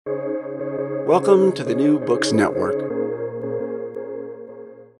Welcome to the New Books Network.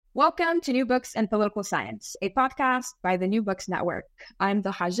 Welcome to New Books and Political Science, a podcast by the New Books Network. I'm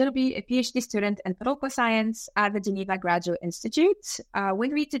Doha Jirbi, a PhD student in political science at the Geneva Graduate Institute.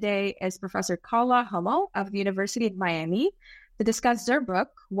 With me today is Professor Calla Hummel of the University of Miami to discuss their book,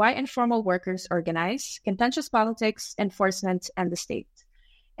 Why Informal Workers Organize, Contentious Politics, Enforcement, and the State.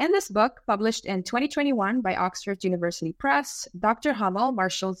 In this book, published in 2021 by Oxford University Press, Dr. Hummel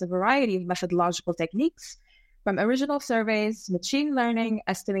marshals a variety of methodological techniques, from original surveys, machine learning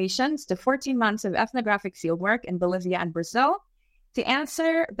estimations, to 14 months of ethnographic fieldwork in Bolivia and Brazil, to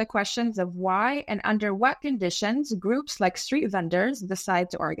answer the questions of why and under what conditions groups like street vendors decide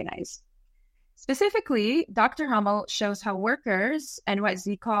to organize. Specifically, Dr. Hummel shows how workers and what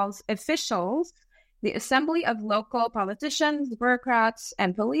he calls officials, the assembly of local politicians, bureaucrats,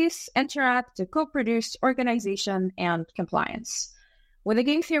 and police, interact to co-produce organization and compliance. With a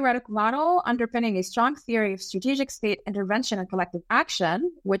game theoretical model underpinning a strong theory of strategic state intervention and collective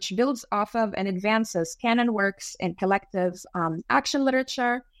action, which builds off of and advances canon works in collective action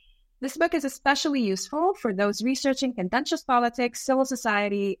literature, this book is especially useful for those researching contentious politics, civil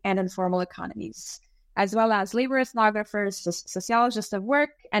society, and informal economies, as well as labor ethnographers, sociologists of work,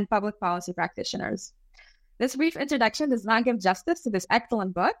 and public policy practitioners. This brief introduction does not give justice to this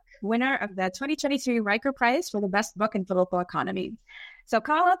excellent book, winner of the 2023 Riker Prize for the best book in political economy. So,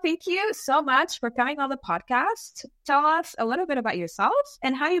 Calla, thank you so much for coming on the podcast. Tell us a little bit about yourself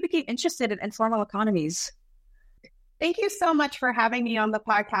and how you became interested in informal economies. Thank you so much for having me on the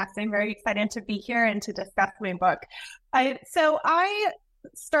podcast. I'm very excited to be here and to discuss my book. I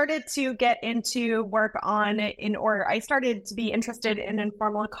started to get into work I started to be interested in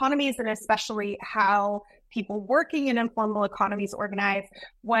informal economies and especially how people working in informal economies organize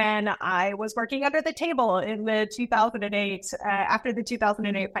when I was working under the table in the 2008, after the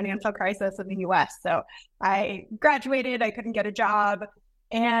 2008 financial crisis in the US. So I graduated, I couldn't get a job,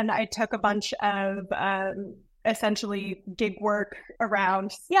 and I took a bunch of essentially gig work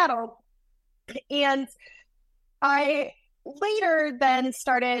around Seattle. And I later then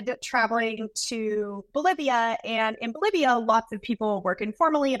started traveling to Bolivia, and in Bolivia, lots of people work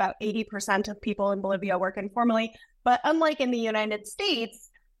informally. About 80% of people in Bolivia work informally. But unlike in the United States,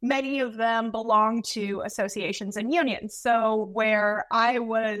 many of them belong to associations and unions. So where I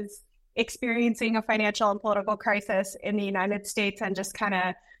was experiencing a financial and political crisis in the United States and just kind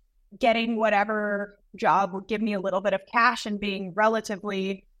of getting whatever job would give me a little bit of cash and being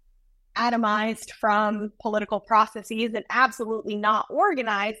relatively atomized from political processes and absolutely not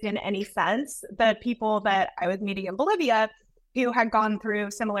organized in any sense, the people that I was meeting in Bolivia who had gone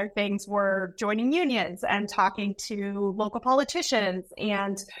through similar things were joining unions and talking to local politicians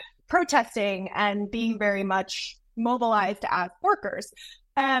and protesting and being very much mobilized as workers.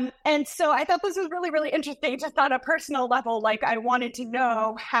 And so I thought this was really, really interesting, just on a personal level. Like, I wanted to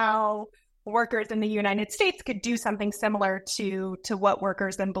know how workers in the United States could do something similar to what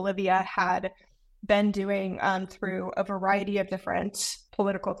workers in Bolivia had been doing through a variety of different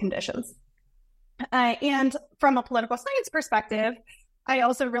political conditions. And from a political science perspective, I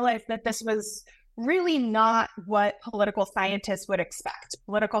also realized that this was really not what political scientists would expect.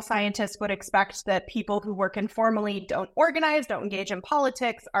 Political scientists would expect that people who work informally don't organize, don't engage in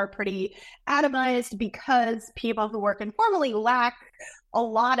politics, are pretty atomized, because people who work informally lack a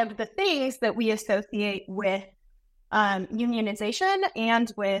lot of the things that we associate with unionization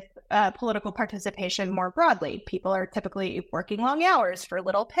and with political participation more broadly. People are typically working long hours for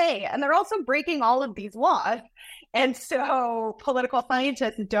little pay, and they're also breaking all of these laws. And so political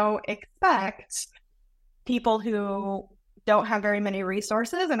scientists don't expect people who don't have very many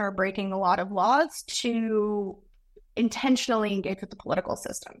resources and are breaking a lot of laws to intentionally engage with the political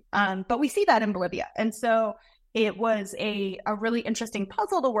system. But we see that in Bolivia. And so it was a really interesting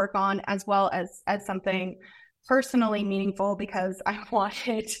puzzle to work on, as well as something personally meaningful, because I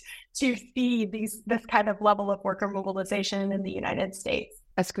wanted to see this kind of level of worker mobilization in the United States.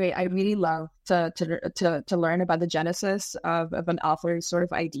 That's great. I really love to learn about the genesis of an author's sort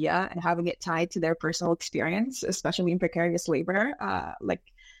of idea and having it tied to their personal experience, especially in precarious labor,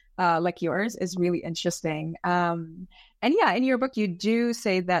 like yours, is really interesting. And yeah, in your book, you do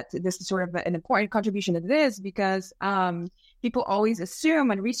say that this is sort of an important contribution to this, because people always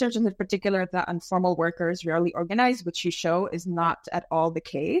assume, and researchers in particular, that informal workers rarely organize, which you show is not at all the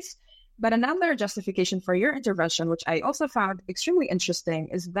case. But another justification for your intervention, which I also found extremely interesting,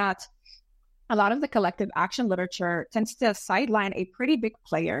 is that a lot of the collective action literature tends to sideline a pretty big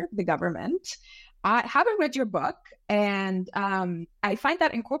player, the government. I haven't read your book, and I find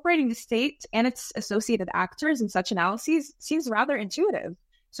that incorporating the state and its associated actors in such analyses seems rather intuitive.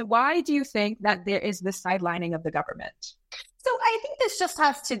 So why do you think that there is this sidelining of the government? So I think this just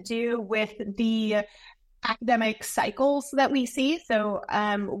has to do with the academic cycles that we see. So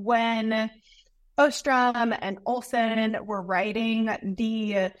when Ostrom and Olson were writing,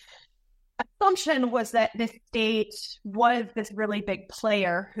 the assumption was that the state was this really big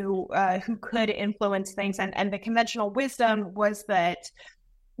player who could influence things, and the conventional wisdom was that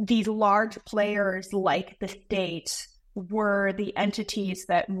these large players like the state were the entities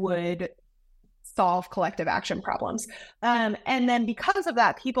that would solve collective action problems. And then because of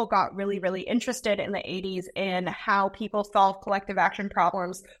that, people got really, really interested in the 80s in how people solve collective action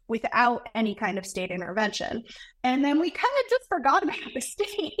problems without any kind of state intervention. And then we kind of just forgot about the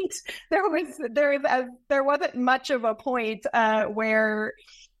state. There wasn't much of a point where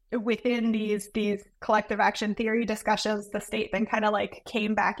within these collective action theory discussions, the state then kind of like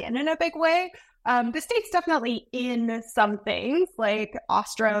came back in a big way. The state's definitely in some things, like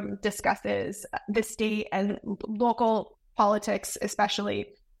Ostrom discusses the state and local politics, especially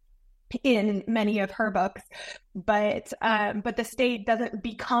in many of her books. But the state doesn't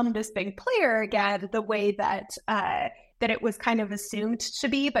become this big player again the way that it was kind of assumed to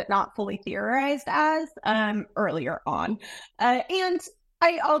be, but not fully theorized as earlier on. And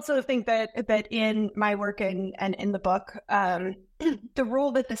I also think that in my work and in the book, the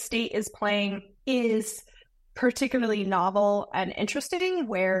role that the state is playing is particularly novel and interesting,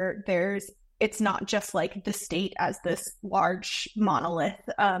 where it's not just like the state as this large monolith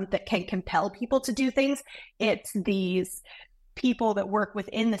that can compel people to do things. It's these people that work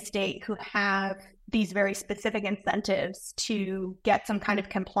within the state who have these very specific incentives to get some kind of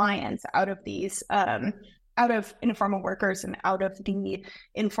compliance out of these out of informal workers and out of the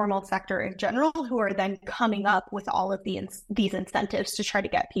informal sector in general, who are then coming up with all of these incentives to try to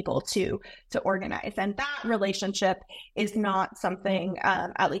get people to organize. And that relationship is not something,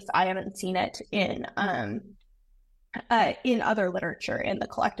 at least I haven't seen it in other literature in the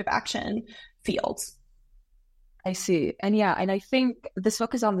collective action fields. I see. And yeah, and I think this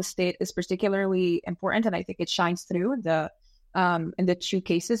focus on the state is particularly important, and I think it shines through in the two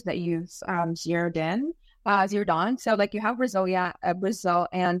cases that you've zeroed on. So like you have Brazil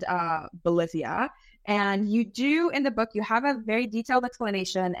and Bolivia, and you do in the book, you have a very detailed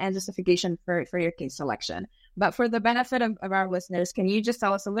explanation and justification for your case selection. But for the benefit of our listeners, can you just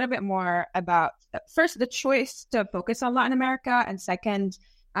tell us a little bit more about, first, the choice to focus on Latin America, and second,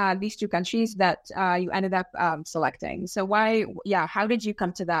 these two countries that you ended up selecting? So how did you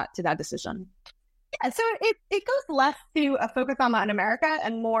come to that decision? Yeah, so it goes less to a focus on Latin America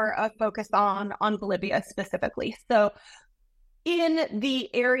and more a focus on Bolivia specifically. So in the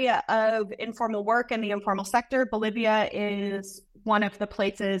area of informal work and the informal sector, Bolivia is one of the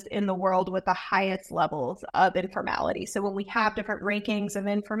places in the world with the highest levels of informality. So when we have different rankings of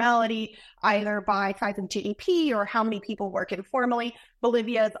informality, either by size of GDP or how many people work informally,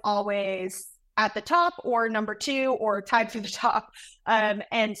 Bolivia is always at the top or number two or tied for the top.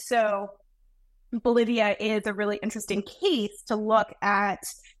 And so Bolivia is a really interesting case to look at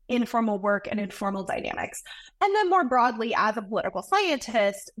informal work and informal dynamics. And then more broadly, as a political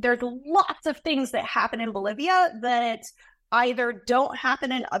scientist, there's lots of things that happen in Bolivia that either don't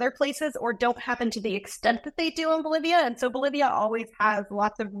happen in other places or don't happen to the extent that they do in Bolivia. And so Bolivia always has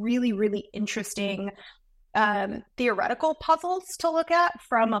lots of really, really interesting theoretical puzzles to look at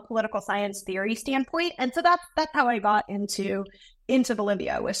from a political science theory standpoint. And so that's how I got into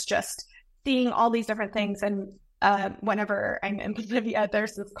Bolivia, was just seeing all these different things. And whenever I'm in Bolivia,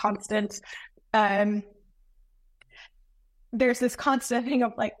 there's this constant thing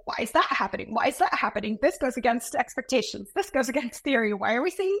of like, why is that happening? Why is that happening? This goes against expectations. This goes against theory. Why are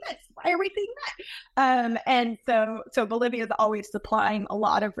we seeing this? Why are we seeing that? And so Bolivia is always supplying a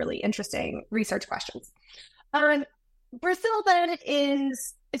lot of really interesting research questions. Brazil then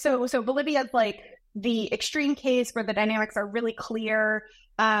is, so Bolivia is like the extreme case where the dynamics are really clear.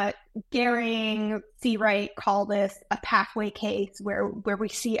 Gehring, Seawright call this a pathway case where we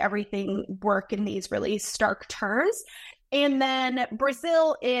see everything work in these really stark terms. And then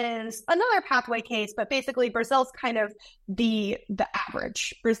Brazil is another pathway case, but basically Brazil's kind of the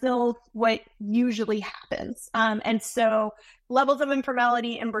average. Brazil's what usually happens. And so levels of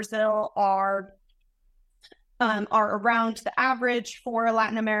informality in Brazil are around the average for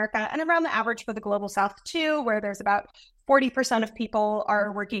Latin America and around the average for the global South too, where there's about 40% of people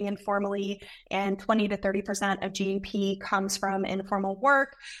are working informally and 20 to 30% of GDP comes from informal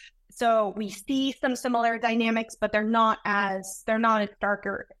work. So we see some similar dynamics, but they're not as dark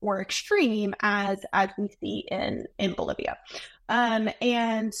or extreme as we see in Bolivia.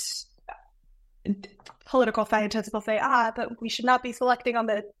 And political scientists will say, but we should not be selecting on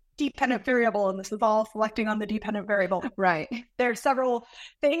the dependent variable, and this is all selecting on the dependent variable. Right. There's several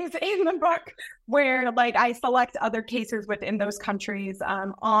things in the book where like I select other cases within those countries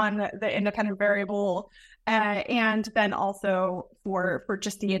on the independent variable. And then also for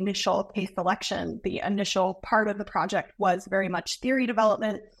just the initial case selection, the initial part of the project was very much theory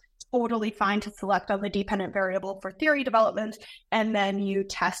development. Totally fine to select on the dependent variable for theory development. And then you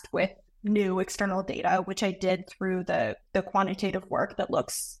test with new external data, which I did through the quantitative work that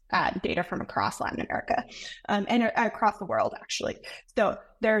looks at data from across Latin America and across the world, actually. So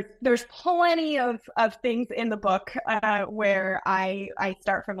there's plenty of things in the book where I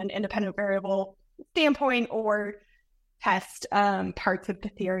start from an independent variable standpoint or test parts of the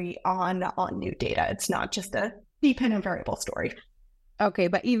theory on new data. It's not just a dependent variable story. Okay,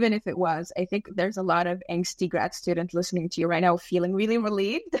 but even if it was, I think there's a lot of angsty grad students listening to you right now feeling really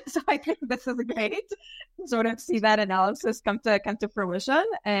relieved. So I think this is great to sort of see that analysis come to fruition.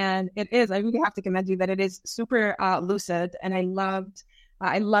 And it is, I really have to commend you that it is super lucid. And I loved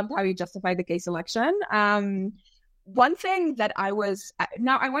how you justified the case selection. One thing that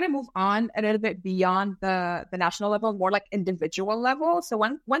now I want to move on a little bit beyond the national level, more like individual level. So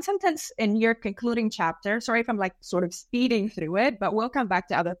one sentence in your concluding chapter, sorry if I'm like sort of speeding through it, but we'll come back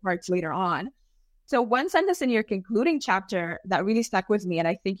to other parts later on. So one sentence in your concluding chapter that really stuck with me, and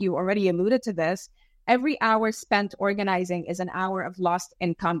I think you already alluded to this, every hour spent organizing is an hour of lost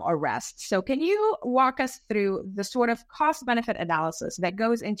income or rest. So can you walk us through the sort of cost-benefit analysis that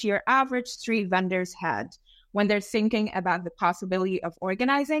goes into your average street vendor's head when they're thinking about the possibility of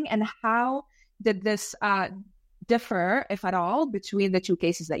organizing, and how did this differ, if at all, between the two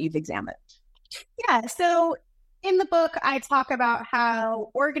cases that you've examined? Yeah, so in the book, I talk about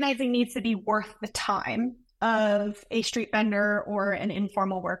how organizing needs to be worth the time of a street vendor or an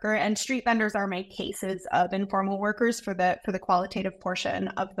informal worker, and street vendors are my cases of informal workers for the qualitative portion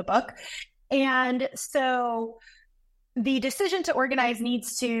of the book. And so the decision to organize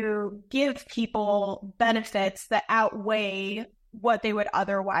needs to give people benefits that outweigh what they would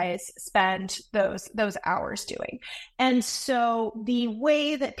otherwise spend those hours doing. And so the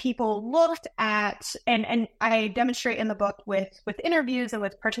way that people looked at, and I demonstrate in the book with interviews and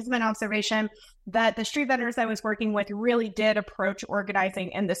with participant observation, that the street vendors I was working with really did approach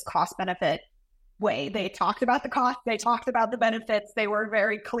organizing in this cost benefit way. They talked about the cost, they talked about the benefits. They were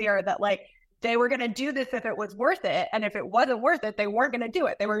very clear that like they were going to do this if it was worth it. And if it wasn't worth it, they weren't going to do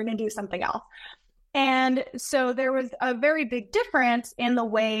it. They were going to do something else. And so there was a very big difference in the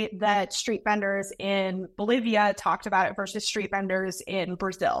way that street vendors in Bolivia talked about it versus street vendors in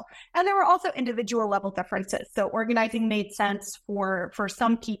Brazil. And there were also individual level differences. So organizing made sense for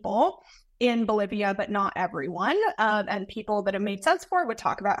some people in Bolivia, but not everyone. And people that it made sense for would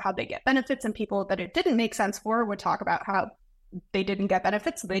talk about how they get benefits, and people that it didn't make sense for would talk about how they didn't get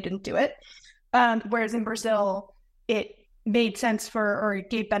benefits, so they didn't do it. Whereas in Brazil, it made sense for, or it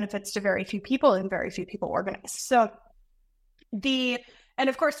gave benefits to very few people, and very few people organized. So and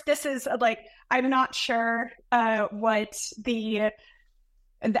of course, this is like, I'm not sure what the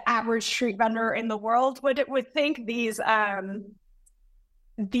average street vendor in the world would think. These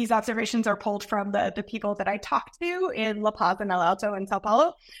observations are pulled from the people that I talked to in La Paz and El Alto and Sao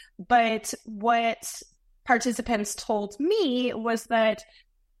Paulo. But what participants told me was that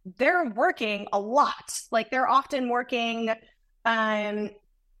they're working a lot. Like they're often working 8,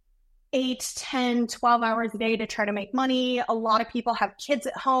 10, 12 hours a day to try to make money. A lot of people have kids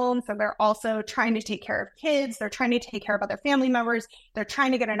at home, so they're also trying to take care of kids. They're trying to take care of other family members. They're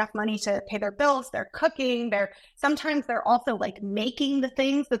trying to get enough money to pay their bills. They're cooking. Sometimes they're also like making the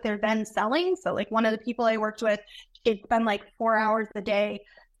things that they're then selling. So like one of the people I worked with, she'd spend like 4 hours a day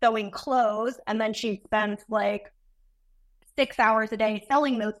sewing clothes, and then she spends like 6 hours a day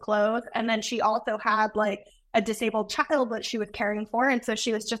selling those clothes. And then she also had like a disabled child that she was caring for. And so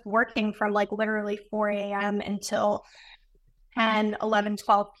she was just working from like literally 4 a.m. until 10, 11,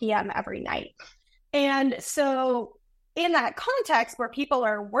 12 p.m. every night. And so in that context where people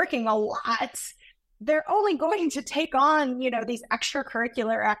are working a lot, they're only going to take on, these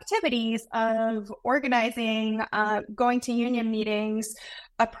extracurricular activities of organizing, going to union meetings,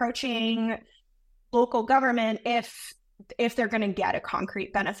 approaching local government if they're going to get a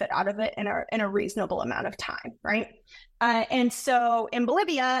concrete benefit out of it in a reasonable amount of time, right? And so in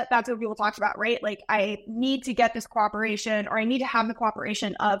Bolivia, that's what people talked about, right? Like, I need to get this cooperation, or I need to have the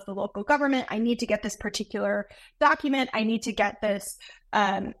cooperation of the local government. I need to get this particular document. I need to get this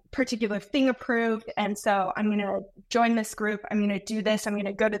particular thing approved. And so I'm going to join this group. I'm going to do this. I'm going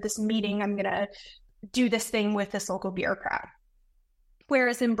to go to this meeting. I'm going to do this thing with this local bureaucrat.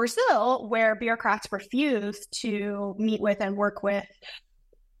 Whereas in Brazil, where bureaucrats refuse to meet with and work with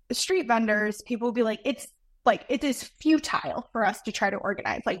street vendors, people will be like, it is futile for us to try to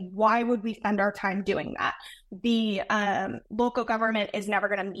organize. Like, why would we spend our time doing that? The local government is never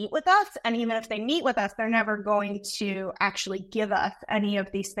going to meet with us. And even if they meet with us, they're never going to actually give us any of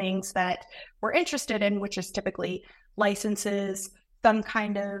these things that we're interested in, which is typically licenses, some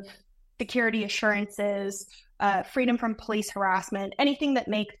kind of security assurances, freedom from police harassment, anything that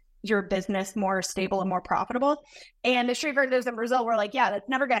makes your business more stable and more profitable. And the street vendors in Brazil were like, yeah, that's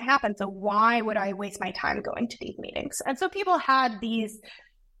never going to happen. So why would I waste my time going to these meetings? And so people had these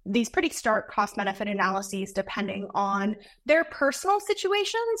pretty stark cost benefit analyses depending on their personal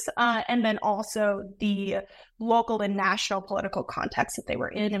situations, and then also the local and national political context that they were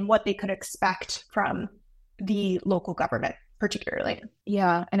in and what they could expect from the local government particularly.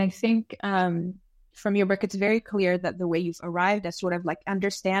 Yeah. And I think from your book, it's very clear that the way you've arrived at sort of like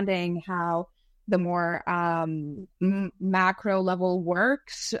understanding how the more macro level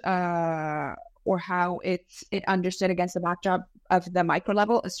works, or how it's understood against the backdrop of the micro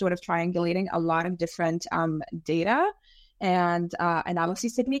level, is sort of triangulating a lot of different data and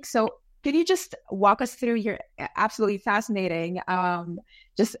analysis techniques. So could you just walk us through your absolutely fascinating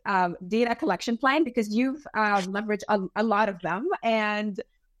data collection plan? Because you've leveraged a lot of them. And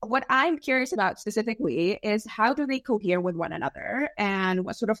what I'm curious about specifically is how do they cohere with one another, and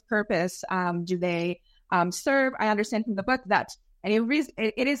what sort of purpose do they serve? I understand from the book that, and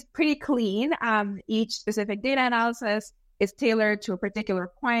it is pretty clean. Each specific data analysis is tailored to a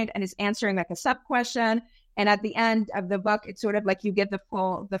particular point and is answering like a sub question. And at the end of the book, it's sort of like you get the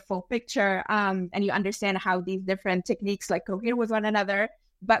full picture, and you understand how these different techniques like cohere with one another.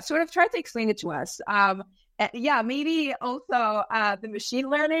 But sort of try to explain it to us. Maybe also the machine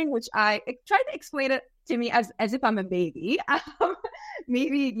learning, which I tried to explain it to me as if I'm a baby.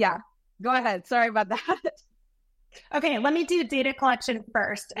 Go ahead. Sorry about that. Okay, let me do data collection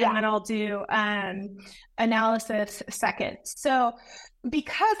first, and then I'll do analysis second. So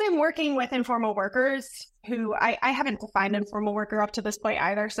because I'm working with informal workers who I haven't defined informal worker up to this point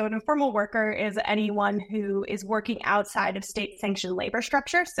either. So an informal worker is anyone who is working outside of state-sanctioned labor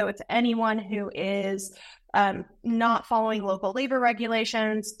structure. So it's anyone who is not following local labor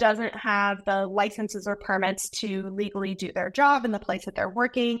regulations, doesn't have the licenses or permits to legally do their job in the place that they're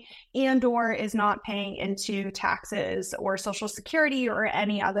working, and or is not paying into taxes or Social Security or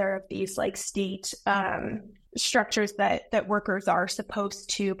any other of these like state structures that workers are supposed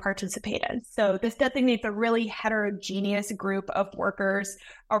to participate in. So this designates a really heterogeneous group of workers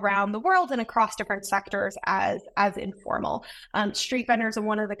around the world and across different sectors as informal. Street vendors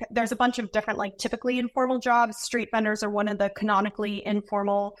are there's a bunch of different like typically informal jobs. Street vendors are one of the canonically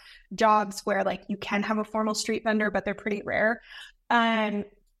informal jobs where like you can have a formal street vendor, but they're pretty rare. I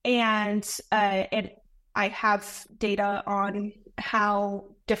have data on how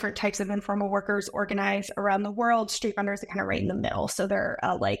different types of informal workers organize around the world. Street vendors are kind of right in the middle. So they're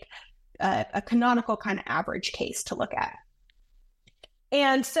a canonical kind of average case to look at.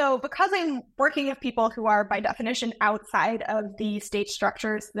 And so because I'm working with people who are by definition outside of the state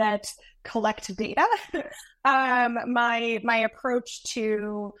structures that collect data, my approach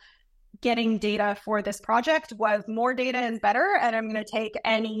to getting data for this project was more data is better, and I'm going to take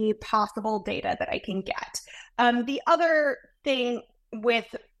any possible data that I can get. The other thing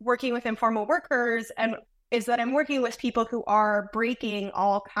with working with informal workers is that I'm working with people who are breaking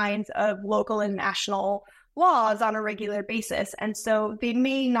all kinds of local and national laws on a regular basis. And so they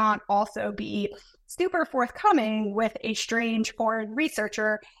may not also be super forthcoming with a strange foreign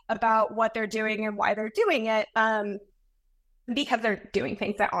researcher about what they're doing and why they're doing it, because they're doing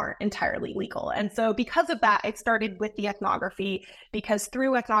things that aren't entirely legal. And so because of that, it started with the ethnography, because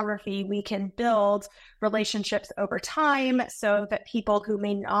through ethnography, we can build relationships over time so that people who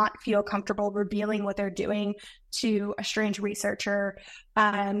may not feel comfortable revealing what they're doing to a strange researcher,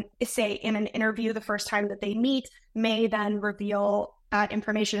 say in an interview the first time that they meet, may then reveal that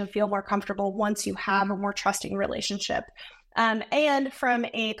information and feel more comfortable once you have a more trusting relationship. And from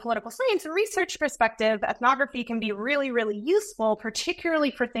a political science and research perspective, ethnography can be really, really useful,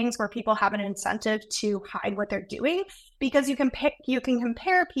 particularly for things where people have an incentive to hide what they're doing, because you can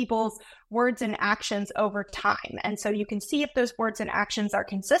compare people's words and actions over time. And so you can see if those words and actions are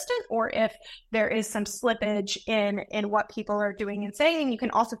consistent, or if there is some slippage in what people are doing and saying. You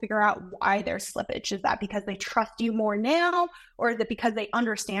can also figure out why there's slippage. Is that because they trust you more now, or is it because they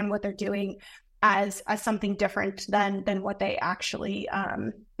understand what they're doing as something different than what they're actually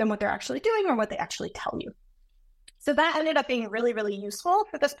doing, or what they actually tell you? So that ended up being really, really useful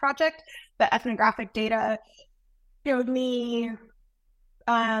for this project. The ethnographic data showed me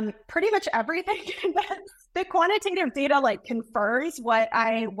Pretty much everything. The quantitative data like confirms what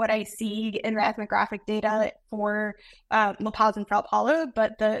I see in the ethnographic data for La Paz and Sao Paulo,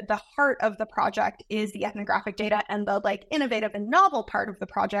 but the heart of the project is the ethnographic data, and the like innovative and novel part of the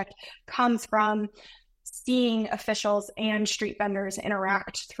project comes from seeing officials and street vendors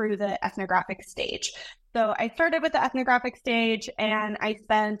interact through the ethnographic stage. So I started with the ethnographic stage, and I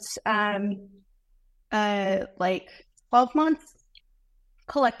spent like 12 months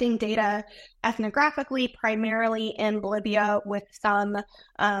collecting data ethnographically, primarily in Bolivia, with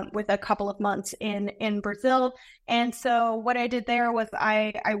a couple of months in Brazil. And so what I did there was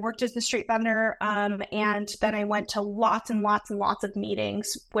I worked as a street vendor, and then I went to lots and lots and lots of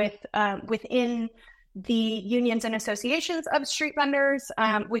meetings within the unions and associations of street vendors,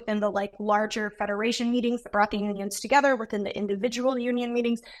 within the like larger federation meetings that brought the unions together, within the individual union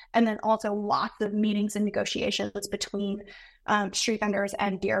meetings, and then also lots of meetings and negotiations between street vendors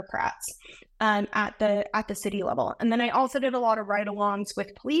and bureaucrats at the city level. And then I also did a lot of ride-alongs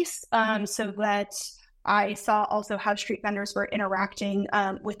with police, so that I saw also how street vendors were interacting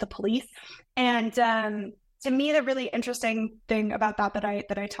with the police. And to me, the really interesting thing about that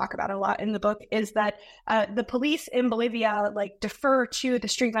I talk about a lot in the book is that the police in Bolivia like defer to the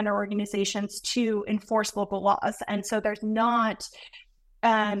street vendor organizations to enforce local laws, and so there's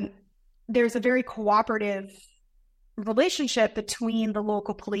a very cooperative relationship between the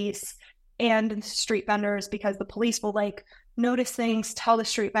local police and the street vendors, because the police will like notice things, tell the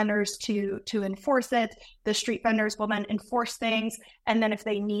street vendors to enforce it. The street vendors will then enforce things, and then if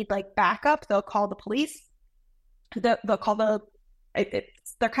they need like backup, they'll call the police. They'll call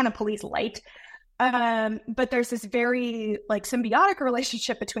they're kind of police light. But there's this very like symbiotic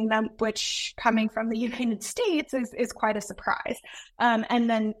relationship between them, which coming from the United States is quite a surprise. And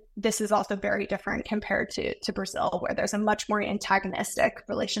then this is also very different compared to Brazil, where there's a much more antagonistic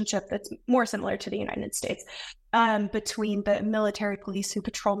relationship that's more similar to the United States, between the military police who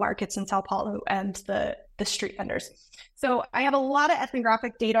patrol markets in Sao Paulo and the street vendors. So I have a lot of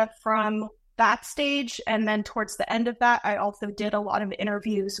ethnographic data from that stage. And then towards the end of that, I also did a lot of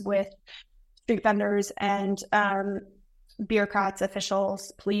interviews with street vendors and bureaucrats,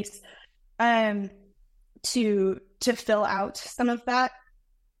 officials, police, to fill out some of that.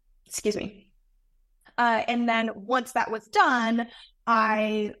 Excuse me. And then once that was done,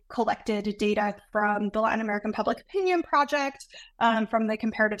 I collected data from the Latin American Public Opinion Project, from the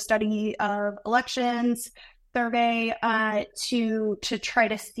Comparative Study of Elections survey, to try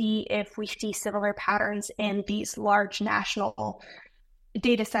to see if we see similar patterns in these large national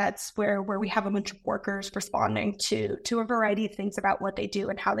data sets where we have a bunch of workers responding to a variety of things about what they do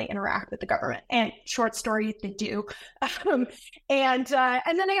and how they interact with the government. And short story, they do. And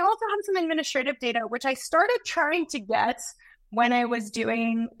then I also have some administrative data, which I started trying to get when I was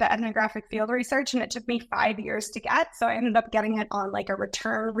doing the ethnographic field research, and it took me 5 years to get. So I ended up getting it on like a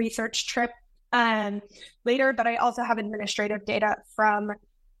return research trip later, but I also have administrative data from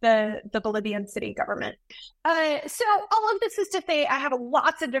the Bolivian city government. So all of this is to say I have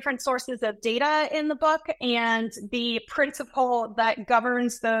lots of different sources of data in the book, and the principle that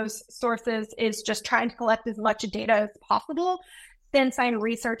governs those sources is just trying to collect as much data as possible, since I'm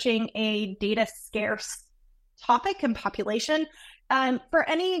researching a data scarce topic and population. For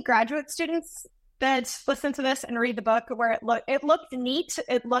any graduate students that listen to this and read the book, where it looks neat.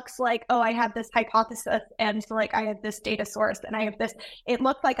 It looks like, oh, I have this hypothesis, and like I have this data source, and I have this. It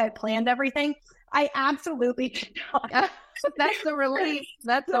looks like I planned everything. I absolutely did not. That's the relief.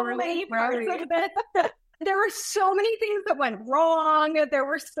 That's the relief. There were so many things that went wrong. There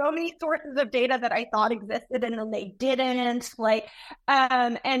were so many sources of data that I thought existed and then they didn't.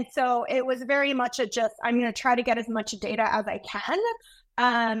 And so it was very much I'm going to try to get as much data as I can.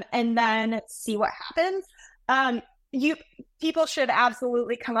 And then see what happens. People should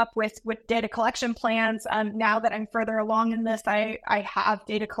absolutely come up with data collection plans. Now that I'm further along in this, I have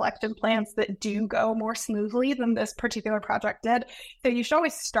data collection plans that do go more smoothly than this particular project did. So you should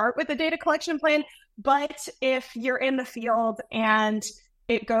always start with a data collection plan. But if you're in the field and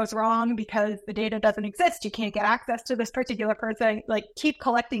it goes wrong because the data doesn't exist, you can't get access to this particular person, keep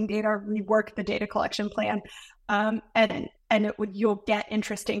collecting data, rework the data collection plan. And you'll get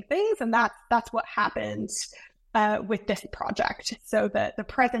interesting things. And that's what happens with this project. So the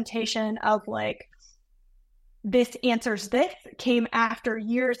presentation of this answers this came after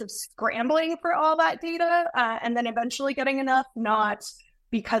years of scrambling for all that data, and then eventually getting enough, not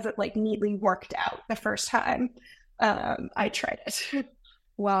because it neatly worked out the first time I tried it.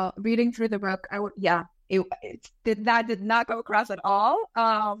 Well, reading through the book, it did not go across at all.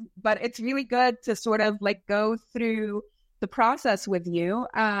 But it's really good to sort of go through the process with you,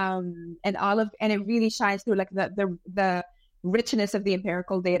 and it really shines through, like the richness of the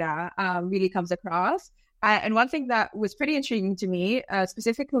empirical data really comes across. And one thing that was pretty intriguing to me,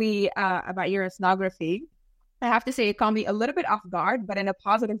 specifically about your ethnography, I have to say it caught me a little bit off guard, but in a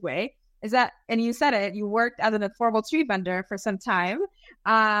positive way, is that, and you said it, you worked as an informal street vendor for some time.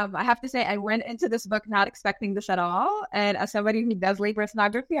 I have to say I went into this book not expecting this at all. And as somebody who does labor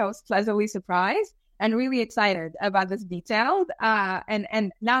ethnography, I was pleasantly surprised and really excited about this detailed.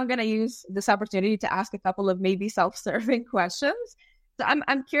 And now I'm going to use this opportunity to ask a couple of maybe self-serving questions. So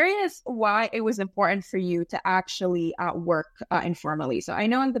I'm curious why it was important for you to actually work informally. So I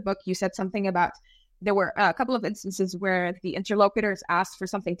know in the book you said something about there were a couple of instances where the interlocutors asked for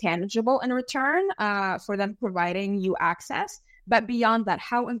something tangible in return for them providing you access. But beyond that,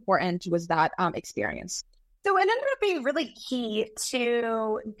 how important was that experience? So it ended up being really key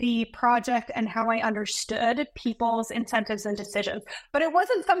to the project and how I understood people's incentives and decisions. But it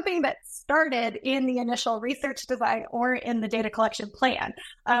wasn't something that started in the initial research design or in the data collection plan.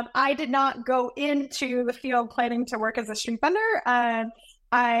 I did not go into the field planning to work as a street vendor.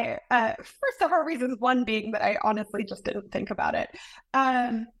 For several reasons, one being that I honestly just didn't think about it.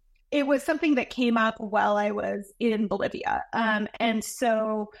 It was something that came up while I was in Bolivia. And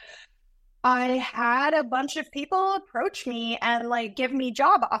so I had a bunch of people approach me and like give me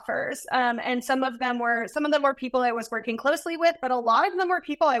job offers. And some of them were people I was working closely with, but a lot of them were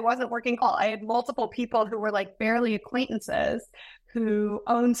people I wasn't working with. I had multiple people who were like barely acquaintances who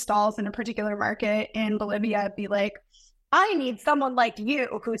owned stalls in a particular market in Bolivia be like, I need someone like you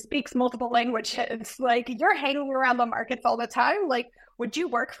who speaks multiple languages. Like, you're hanging around the markets all the time. Like, would you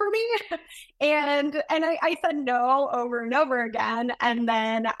work for me? And I said no over and over again. And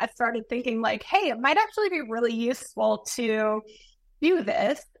then I started thinking like, hey, it might actually be really useful to do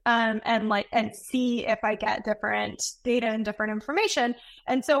this and see if I get different data and different information.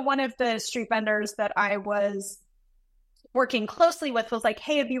 And so one of the street vendors that I was working closely with was like,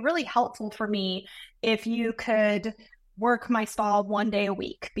 hey, it'd be really helpful for me if you could work my stall 1 day a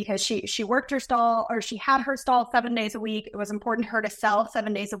week, because she worked her stall, or she had her stall 7 days a week. It was important to her to sell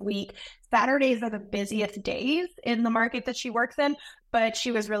 7 days a week. Saturdays are the busiest days in the market that she works in, but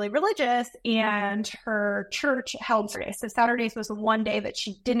she was really religious and her church held Saturdays. So Saturdays was the one day that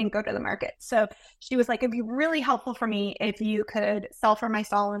she didn't go to the market. So she was like, it'd be really helpful for me if you could sell for my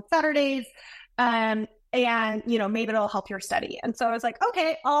stall on Saturdays. And, you know, maybe it'll help your study. And so I was like,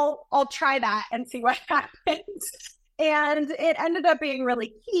 okay, I'll try that and see what happens. And it ended up being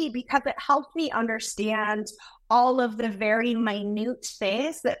really key because it helped me understand all of the very minute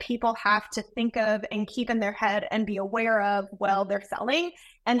things that people have to think of and keep in their head and be aware of while they're selling,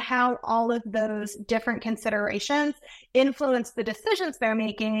 and how all of those different considerations influence the decisions they're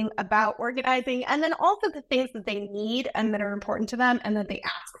making about organizing, and then also the things that they need and that are important to them and that they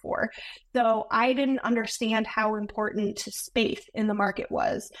ask for. So I didn't understand how important space in the market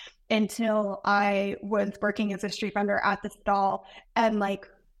was until I was working as a street vendor at the stall, and like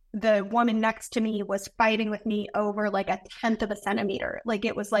the woman next to me was fighting with me over like 1/10 of a centimeter. Like,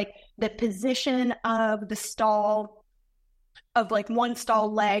 it was like the position of the stall, of like one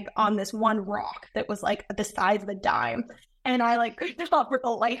stall leg on this one rock that was like the size of a dime. And I like could not for the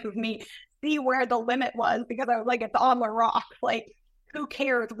life of me see where the limit was, because I was like, it's on the rock. Like, who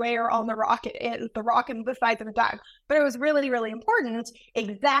cares where on the rock it is? The rock is the size of a dime. But it was really, really important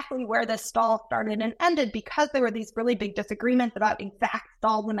exactly where the stall started and ended, because there were these really big disagreements about exact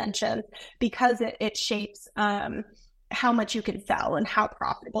stall dimensions, because it shapes how much you can sell and how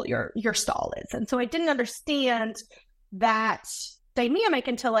profitable your stall is. And so I didn't understand that dynamic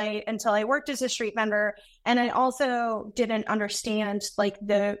until I worked as a street vendor. And I also didn't understand like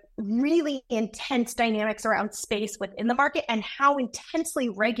the really intense dynamics around space within the market and how intensely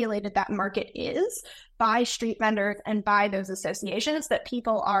regulated that market is by street vendors and by those associations, that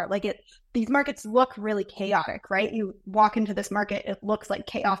people are like it. These markets look really chaotic, right? You walk into this market, it looks like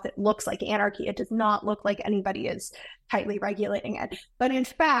chaos. It looks like anarchy. It does not look like anybody is tightly regulating it. But in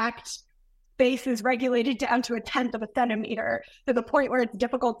fact, space is regulated down to 1/10 of a centimeter, to the point where it's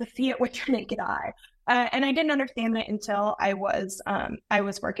difficult to see it with your naked eye. And I didn't understand that until I was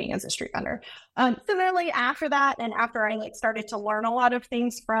working as a street vendor. Similarly, after that, and after I like started to learn a lot of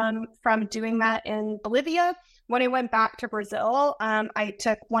things from doing that in Bolivia, when I went back to Brazil, I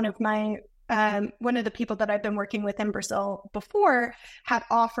took one of the people that I've been working with in Brazil before had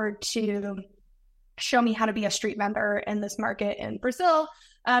offered to show me how to be a street vendor in this market in Brazil.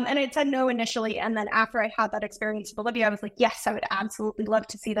 And I said no initially. And then after I had that experience in Bolivia, I was like, yes, I would absolutely love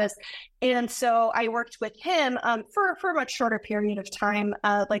to see this. And so I worked with him for a much shorter period of time,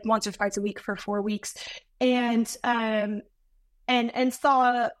 like once or twice a week for 4 weeks. And and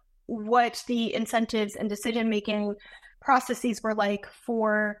saw what the incentives and decision-making processes were like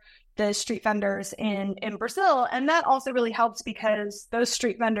for the street vendors in Brazil. And that also really helped because those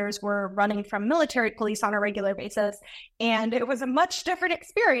street vendors were running from military police on a regular basis. And it was a much different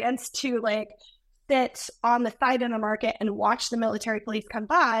experience to like sit on the side of the market and watch the military police come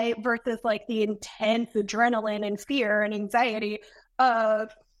by versus like the intense adrenaline and fear and anxiety of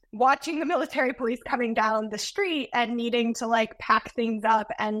watching the military police coming down the street and needing to like pack things up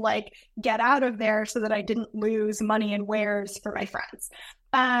and like get out of there so that I didn't lose money and wares for my friends.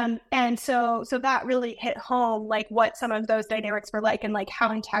 And so that really hit home, like what some of those dynamics were like and like how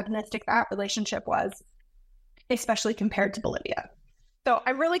antagonistic that relationship was, especially compared to Bolivia. So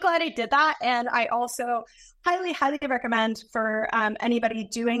I'm really glad I did that. And I also highly, highly recommend for anybody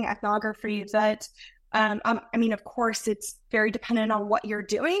doing ethnography that I mean, of course, it's very dependent on what you're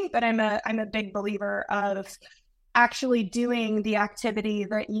doing, but I'm a big believer of actually doing the activity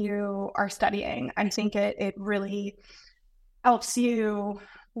that you are studying. I think it really helps you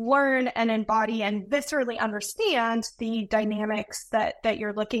learn and embody and viscerally understand the dynamics that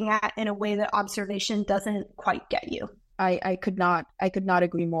you're looking at in a way that observation doesn't quite get you. I could not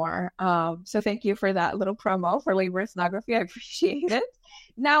agree more. So thank you for that little promo for labor ethnography. I appreciate it.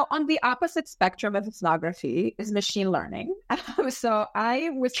 Now, on the opposite spectrum of ethnography is machine learning. So I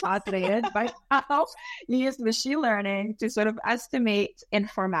was fascinated by how you use machine learning to sort of estimate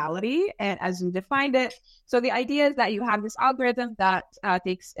informality, and as you defined it. So the idea is that you have this algorithm that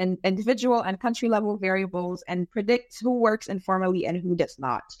takes individual and country level variables and predicts who works informally and who does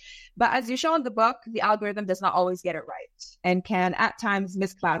not. But as you show in the book, the algorithm does not always get it right and can at times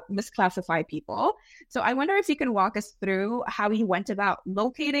misclassify people. So I wonder if you can walk us through how you went about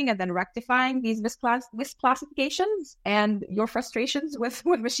locating and then rectifying these misclassifications and your frustrations with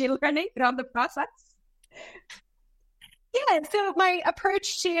machine learning throughout the process. Yeah, so my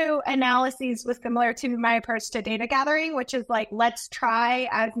approach to analyses was similar to my approach to data gathering, which is like, let's try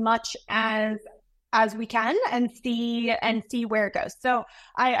as much as we can and see where it goes. So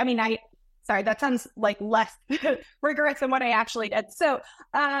sorry, that sounds like less rigorous than what I actually did. So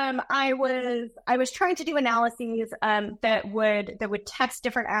I was trying to do analyses that would test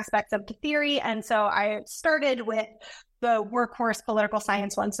different aspects of the theory. And so I started with the workhorse political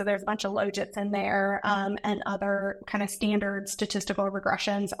science one. So there's a bunch of logits in there and other kind of standard statistical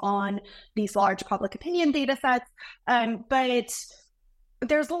regressions on these large public opinion data sets. But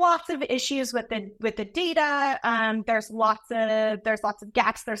there's lots of issues with the data. There's lots of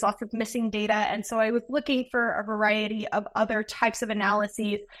gaps. There's lots of missing data. And so I was looking for a variety of other types of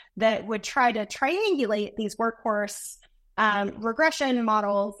analyses that would try to triangulate these workhorse regression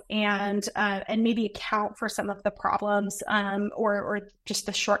models and maybe account for some of the problems or just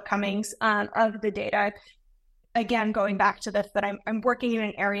the shortcomings of the data. Again, going back to this, that I'm working in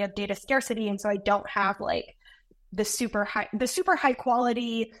an area of data scarcity, and so I don't have like the super high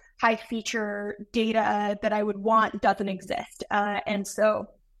quality, high feature data that I would want doesn't exist. And so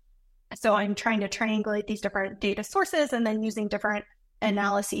I'm trying to triangulate these different data sources and then using different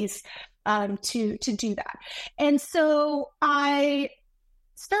analyses to do that. And so I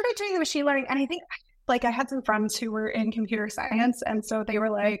started doing the machine learning, and I think like I had some friends who were in computer science, and so they were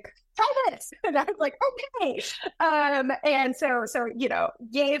like, try this. And I was like, okay. And so,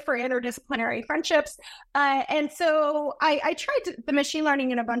 yay for interdisciplinary friendships. And so I tried the machine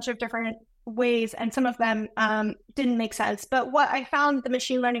learning in a bunch of different ways, and some of them didn't make sense. But what I found the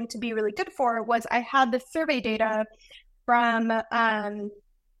machine learning to be really good for was I had the survey data from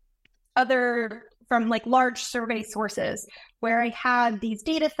like large survey sources where I had these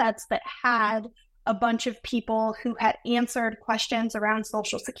data sets that had a bunch of people who had answered questions around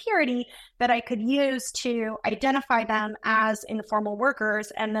Social Security that I could use to identify them as informal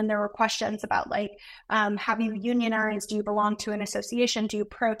workers. And then there were questions about like, have you unionized? Do you belong to an association? Do you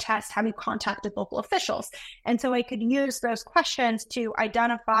protest? Have you contacted local officials? And so I could use those questions to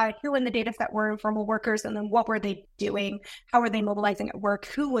identify who in the data set were informal workers, and then what were they doing? How were they mobilizing at work?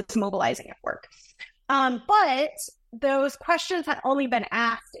 Who was mobilizing at work? But those questions had only been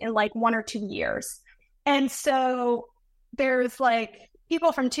asked in like 1 or 2 years. And so there's like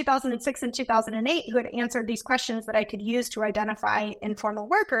people from 2006 and 2008 who had answered these questions that I could use to identify informal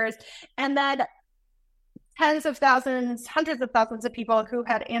workers. And then tens of thousands, hundreds of thousands of people who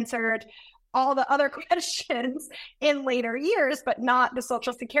had answered all the other questions in later years, but not the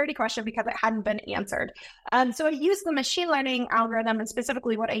Social Security question because it hadn't been answered. So I used the machine learning algorithm, and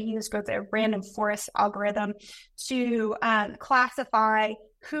specifically what I used was a random forest algorithm to classify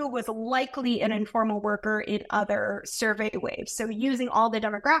who was likely an informal worker in other survey waves. So using all the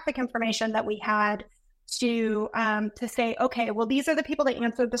demographic information that we had to say, okay, well, these are the people that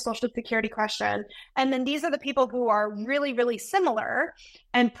answered the Social Security question. And then these are the people who are really, really similar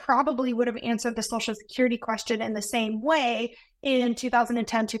and probably would have answered the Social Security question in the same way in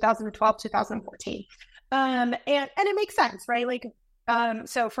 2010, 2012, 2014. And it makes sense, right? Like,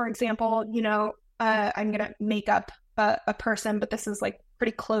 so for example, I'm going to make up a person, but this is like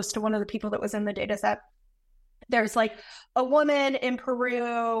pretty close to one of the people that was in the data set. There's like a woman in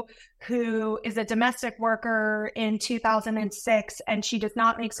Peru who is a domestic worker in 2006, and she does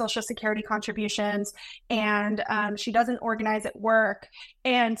not make Social Security contributions, and she doesn't organize at work.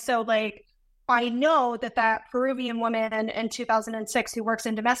 And so like, I know that Peruvian woman in 2006 who works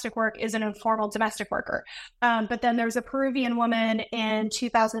in domestic work is an informal domestic worker. But then there's a Peruvian woman in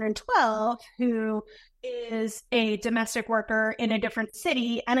 2012 who is a domestic worker in a different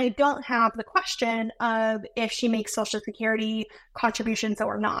city, and I don't have the question of if she makes Social Security contributions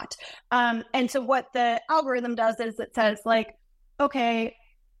or not. And so what the algorithm does is it says like, okay,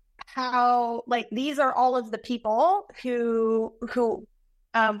 how, like, these are all of the people who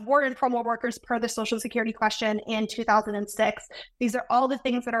were informal workers per the Social Security question in 2006. These are all the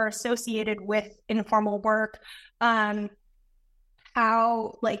things that are associated with informal work. How,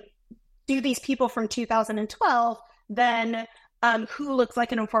 like, do these people from 2012 then who looks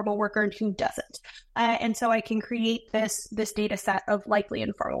like an informal worker and who doesn't? And so I can create this data set of likely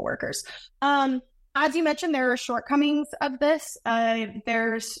informal workers. As you mentioned, there are shortcomings of this.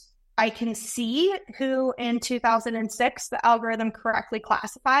 I can see who in 2006 the algorithm correctly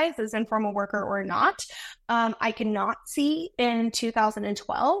classifies as informal worker or not. I cannot see in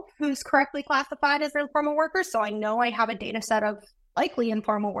 2012 who's correctly classified as informal worker. So I know I have a data set of likely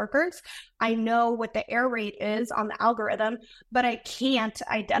informal workers. I know what the error rate is on the algorithm, but I can't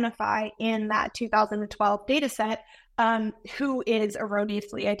identify in that 2012 data set who is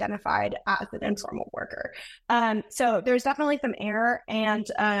erroneously identified as an informal worker. So there's definitely some error, and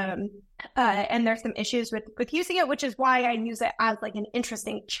there's some issues with using it, which is why I use it as like an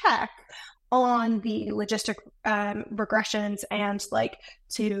interesting check on the logistic regressions, and like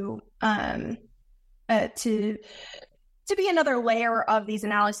to be another layer of these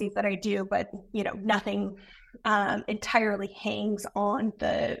analyses that I do, but nothing entirely hangs on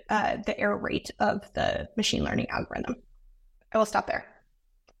the error rate of the machine learning algorithm. I will stop there.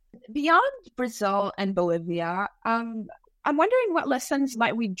 Beyond Brazil and Bolivia, I'm wondering what lessons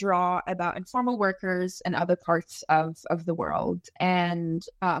might we draw about informal workers in other parts of the world? And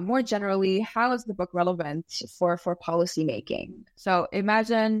more generally, how is the book relevant for policy making? So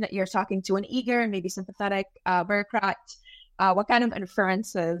imagine you're talking to an eager and maybe sympathetic bureaucrat. What kind of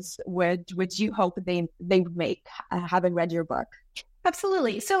inferences would you hope they would make having read your book?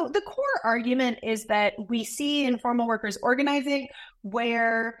 Absolutely. So the core argument is that we see informal workers organizing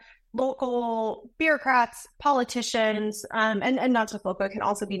where local bureaucrats, politicians, and not just local, it can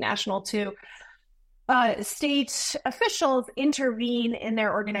also be national too, state officials intervene in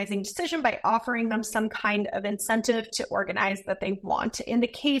their organizing decision by offering them some kind of incentive to organize that they want. In the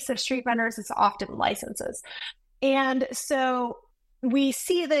case of street vendors, it's often licenses. And so we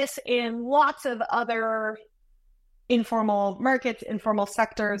see this in lots of other informal markets, informal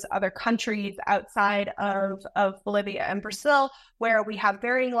sectors, other countries outside of Bolivia and Brazil, where we have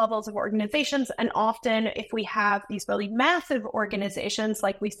varying levels of organizations. And often if we have these really massive organizations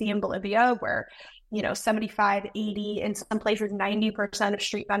like we see in Bolivia, where 75, 80, in some places 90% of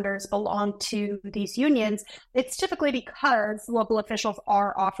street vendors belong to these unions, it's typically because local officials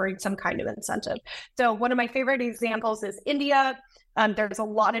are offering some kind of incentive. So one of my favorite examples is India. There's a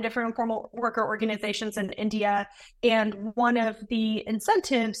lot of different informal worker organizations in India, and one of the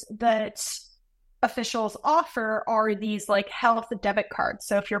incentives that officials offer are these like health debit cards.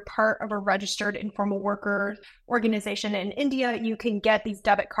 So if you're part of a registered informal worker organization in India, you can get these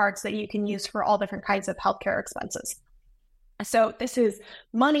debit cards that you can use for all different kinds of healthcare expenses. So this is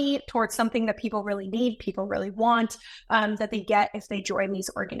money towards something that people really need, people really want, that they get if they join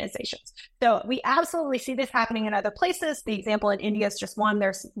these organizations. So we absolutely see this happening in other places. The example in India is just one.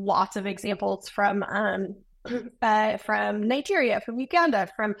 There's lots of examples from Nigeria, from Uganda,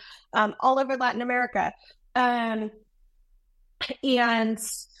 from all over Latin America. And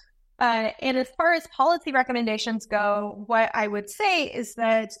as far as policy recommendations go, what I would say is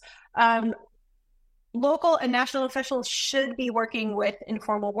that local and national officials should be working with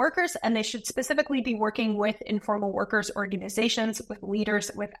informal workers, and they should specifically be working with informal workers organizations, with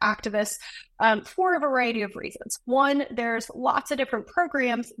leaders, with activists, for a variety of reasons. One, there's lots of different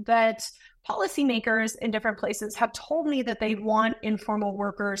programs that policymakers in different places have told me that they want informal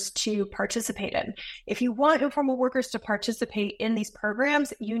workers to participate in. If you want informal workers to participate in these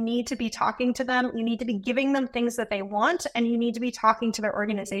programs, you need to be talking to them. You need to be giving them things that they want, and you need to be talking to their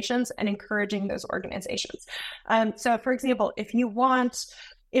organizations and encouraging those organizations. So, for example, if you want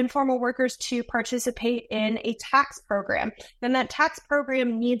informal workers to participate in a tax program, then that tax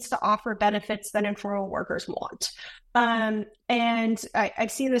program needs to offer benefits that informal workers want. And I've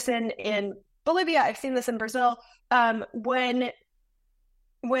seen this in Bolivia, I've seen this in Brazil. When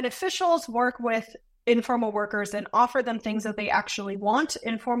officials work with informal workers and offer them things that they actually want,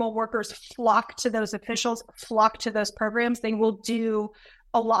 informal workers flock to those officials, flock to those programs. They will do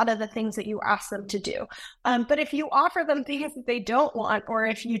a lot of the things that you ask them to do. But if you offer them things that they don't want, or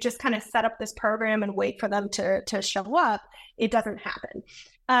if you just kind of set up this program and wait for them to show up, it doesn't happen.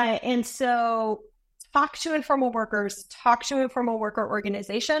 And so talk to informal workers, talk to informal worker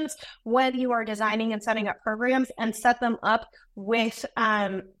organizations when you are designing and setting up programs, and set them up with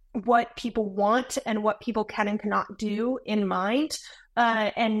what people want and what people can and cannot do in mind,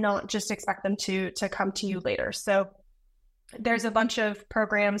 and not just expect them to come to you later. So there's a bunch of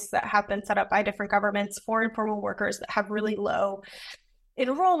programs that have been set up by different governments for informal workers that have really low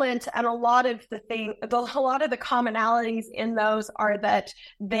enrollment, and a lot of the commonalities in those are that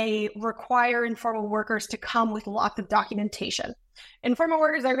they require informal workers to come with lots of documentation. Informal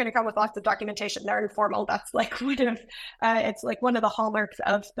workers are going to come with lots of documentation. They're informal. That's like it's like one of the hallmarks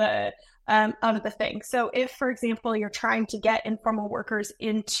of the thing. So if, for example, you're trying to get informal workers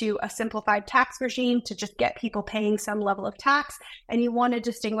into a simplified tax regime to just get people paying some level of tax, and you want to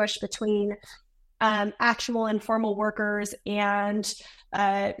distinguish between actual informal workers and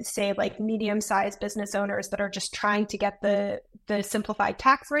say like medium-sized business owners that are just trying to get the simplified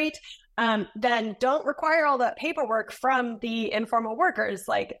tax rate, then don't require all that paperwork from the informal workers.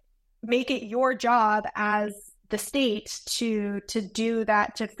 Like, make it your job as the state to do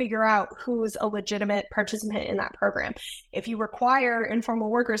that, to figure out who's a legitimate participant in that program. If you require informal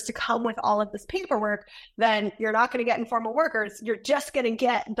workers to come with all of this paperwork, then you're not going to get informal workers. You're just going to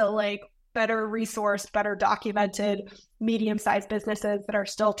get the better resourced, better documented, medium-sized businesses that are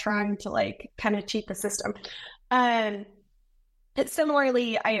still trying to kind of cheat the system.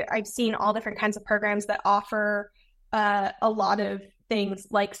 Similarly, I've seen all different kinds of programs that offer a lot of things,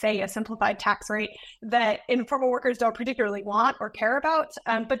 like, say, a simplified tax rate that informal workers don't particularly want or care about,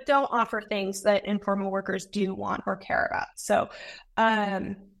 but don't offer things that informal workers do want or care about. So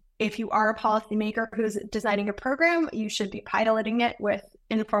if you are a policymaker who's designing a program, you should be piloting it with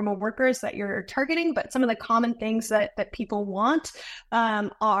informal workers that you're targeting. But some of the common things that people want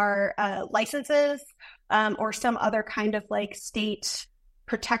are licenses, or some other kind of state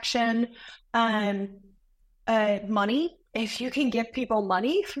protection, money. If you can give people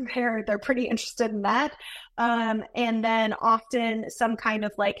money, they're pretty interested in that. And then often some kind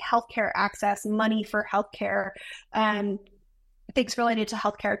of healthcare access, money for healthcare, things related to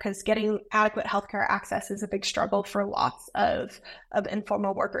healthcare, because getting adequate healthcare access is a big struggle for lots of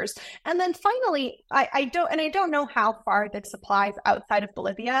informal workers. And then finally, I don't know how far this applies outside of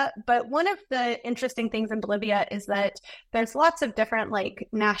Bolivia, but one of the interesting things in Bolivia is that there's lots of different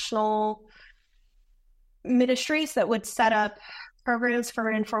national ministries that would set up programs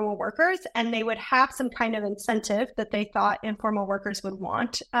for informal workers, and they would have some kind of incentive that they thought informal workers would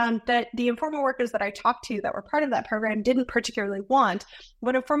want, that the informal workers that I talked to that were part of that program didn't particularly want.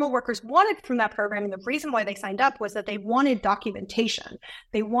 What informal workers wanted from that program, and the reason why they signed up, was that they wanted documentation.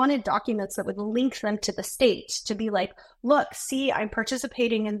 They wanted documents that would link them to the state, to be like, look, see, I'm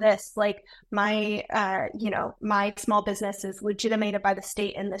participating in this, my small business is legitimated by the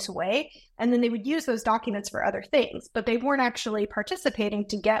state in this way. And then they would use those documents for other things, but they weren't actually participating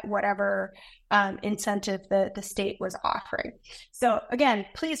to get whatever incentive the state was offering. So again,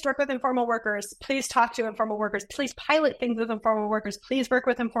 please work with informal workers. Please talk to informal workers. Please pilot things with informal workers. Please work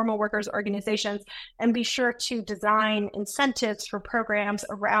with informal workers organizations, and be sure to design incentives for programs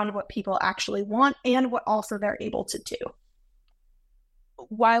around what people actually want and what also they're able to do.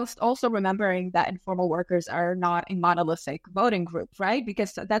 Whilst also remembering that informal workers are not a monolithic voting group, right?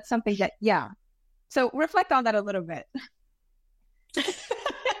 Because that's something that, So reflect on that a little bit.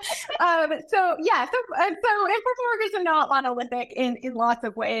 So informal workers are not monolithic in lots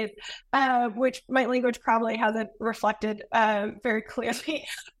of ways, which my language probably hasn't reflected very clearly.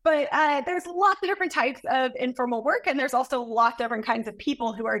 But there's lots of different types of informal work, and there's also lots of different kinds of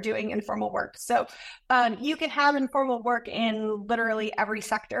people who are doing informal work. So you can have informal work in literally every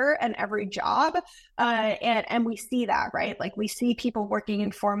sector and every job, and we see that, right? We see people working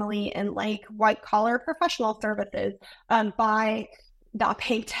informally in white collar professional services, by not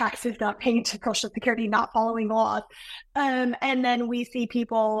paying taxes, not paying Social Security, not following laws. And then we see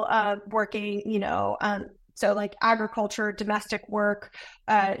people working, so like agriculture, domestic work,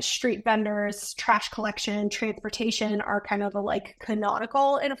 street vendors, trash collection, transportation are kind of the like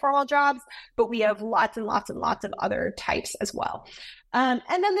canonical informal jobs, but we have lots and lots and lots of other types as well. And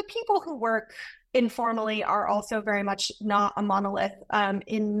then the people who work informally are also very much not a monolith.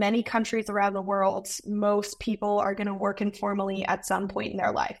 In many countries around the world, most people are going to work informally at some point in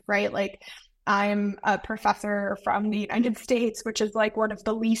their life, right? Like I'm a professor from the United States, which is like one of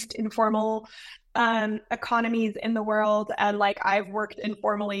the least informal economies in the world. And like I've worked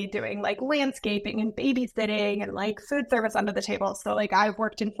informally doing like landscaping and babysitting and like food service under the table. So like I've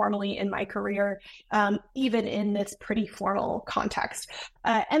worked informally in my career, even in this pretty formal context.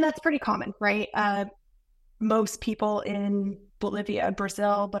 And that's pretty common, right? Most people in Bolivia,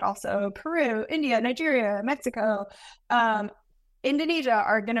 Brazil, but also Peru, India, Nigeria, Mexico, Indonesia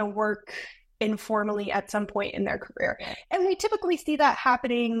are going to work informally at some point in their career. And we typically see that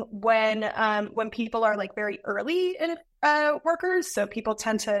happening when people are like very early in workers. So people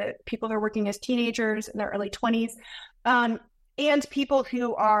are working as teenagers in their early 20s, and people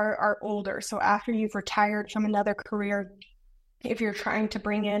who are older. So after you've retired from another career, if you're trying to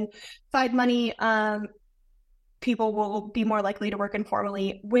bring in side money, people will be more likely to work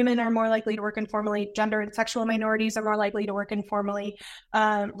informally. Women are more likely to work informally. Gender and sexual minorities are more likely to work informally.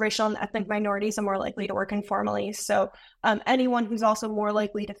 Racial and ethnic minorities are more likely to work informally. So anyone who's also more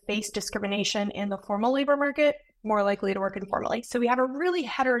likely to face discrimination in the formal labor market, more likely to work informally. So we have a really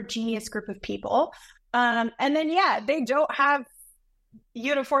heterogeneous group of people. And then, they don't have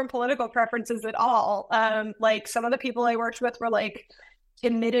uniform political preferences at all. Like some of the people I worked with were like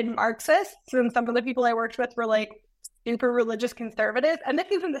committed Marxists, and some of the people I worked with were like super religious conservatives. And this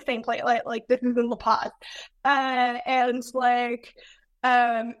is in the same place, like this is in La Paz. And like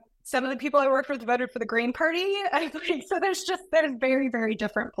some of the people I worked with voted for the Green Party. So there's very, very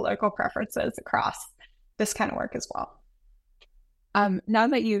different political preferences across this kind of work as well. Now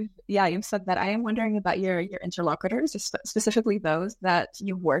that you've said that, I am wondering about your interlocutors, specifically those that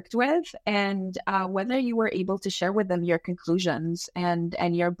you've worked with, and whether you were able to share with them your conclusions and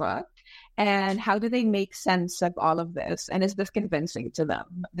your book, and how do they make sense of all of this? And is this convincing to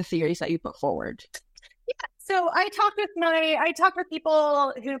them, the theories that you put forward? Yeah. So I talked with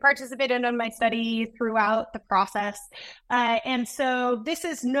people who participated in my study throughout the process. And so this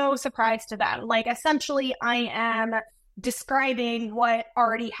is no surprise to them. Like essentially I am describing what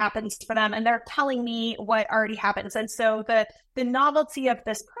already happens for them, and they're telling me what already happens. And so the novelty of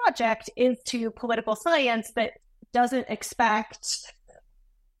this project is to political science that doesn't expect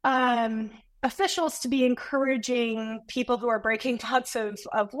officials to be encouraging people who are breaking lots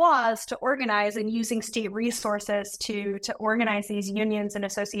of laws to organize and using state resources to organize these unions and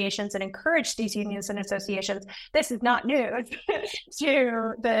associations and encourage these unions and associations. This is not news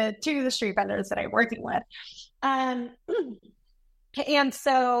to the street vendors that I'm working with. And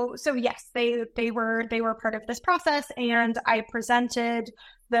so yes, they were part of this process, and I presented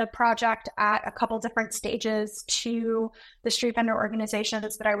the project at a couple different stages to the street vendor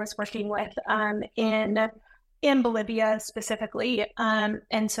organizations that I was working with in Bolivia specifically.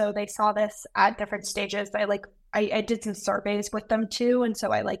 And so they saw this at different stages. I did some surveys with them too, and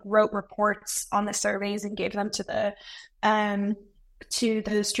so I wrote reports on the surveys and gave them to the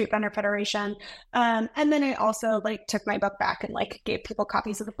Street Vendor Federation. And then I also took my book back and gave people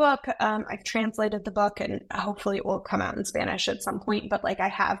copies of the book. I've translated the book, and hopefully it will come out in Spanish at some point, but I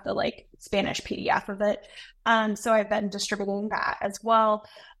have the Spanish PDF of it. So I've been distributing that as well.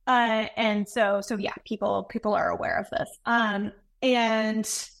 And so yeah, people are aware of this. And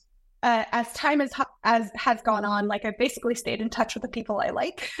as time has gone on, I basically stayed in touch with the people I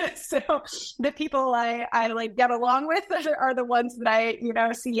like. So the people I get along with are the ones that I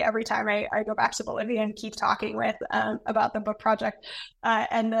see every time I go back to Bolivia and keep talking with about the book project.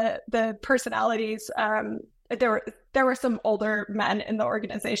 And the personalities, there were some older men in the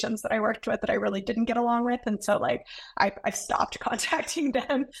organizations that I worked with that I really didn't get along with, and so I stopped contacting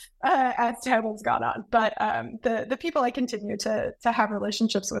them as time has gone on. But the people I continue to have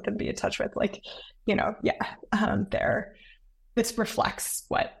relationships with and be in touch with, this reflects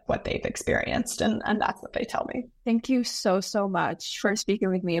what they've experienced, and that's what they tell me. Thank you so much for speaking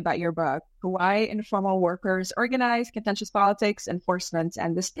with me about your book, Why Informal Workers Organize, Contentious Politics, Enforcement,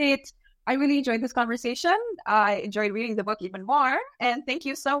 and the State. I really enjoyed this conversation. I enjoyed reading the book even more. And thank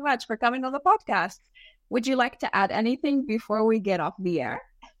you so much for coming on the podcast. Would you like to add anything before we get off the air?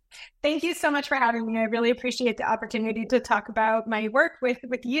 Thank you so much for having me. I really appreciate the opportunity to talk about my work with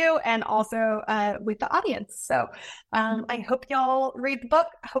you and also with the audience. So I hope y'all read the book.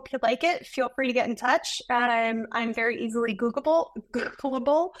 I hope you like it. Feel free to get in touch. I'm very easily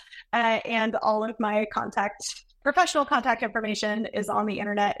Googleable, and all of my professional contact information is on the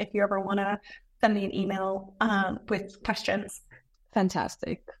internet if you ever want to send me an email with questions.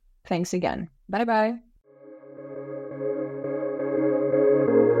 Fantastic. Thanks again. Bye-bye.